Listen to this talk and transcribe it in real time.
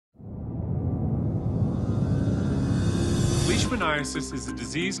Leishmaniasis is a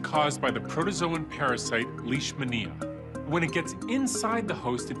disease caused by the protozoan parasite Leishmania. When it gets inside the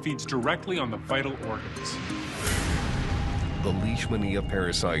host, it feeds directly on the vital organs. The Leishmania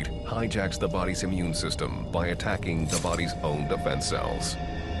parasite hijacks the body's immune system by attacking the body's own defense cells.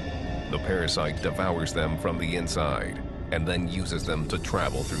 The parasite devours them from the inside and then uses them to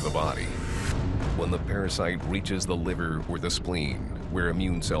travel through the body. When the parasite reaches the liver or the spleen, where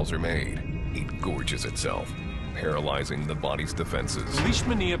immune cells are made, it gorges itself, paralyzing the body's defenses. The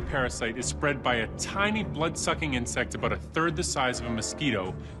Leishmania parasite is spread by a tiny blood-sucking insect about a third the size of a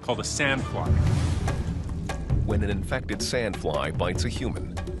mosquito called a sandfly. When an infected sandfly bites a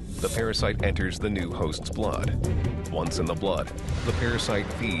human, the parasite enters the new host's blood. Once in the blood, the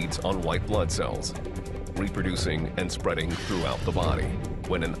parasite feeds on white blood cells, reproducing and spreading throughout the body.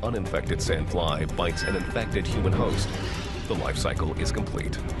 When an uninfected sandfly bites an infected human host, the life cycle is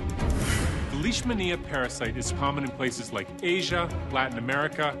complete. The Leishmania parasite is common in places like Asia, Latin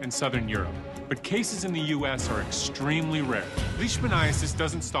America, and Southern Europe, but cases in the US are extremely rare. Leishmaniasis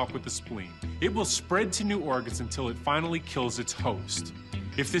doesn't stop with the spleen. It will spread to new organs until it finally kills its host.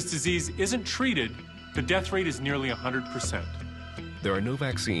 If this disease isn't treated, the death rate is nearly 100%. There are no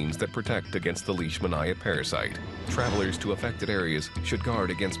vaccines that protect against the Leishmania parasite. Travelers to affected areas should guard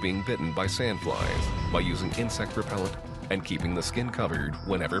against being bitten by sandflies by using insect repellent and keeping the skin covered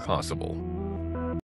whenever possible.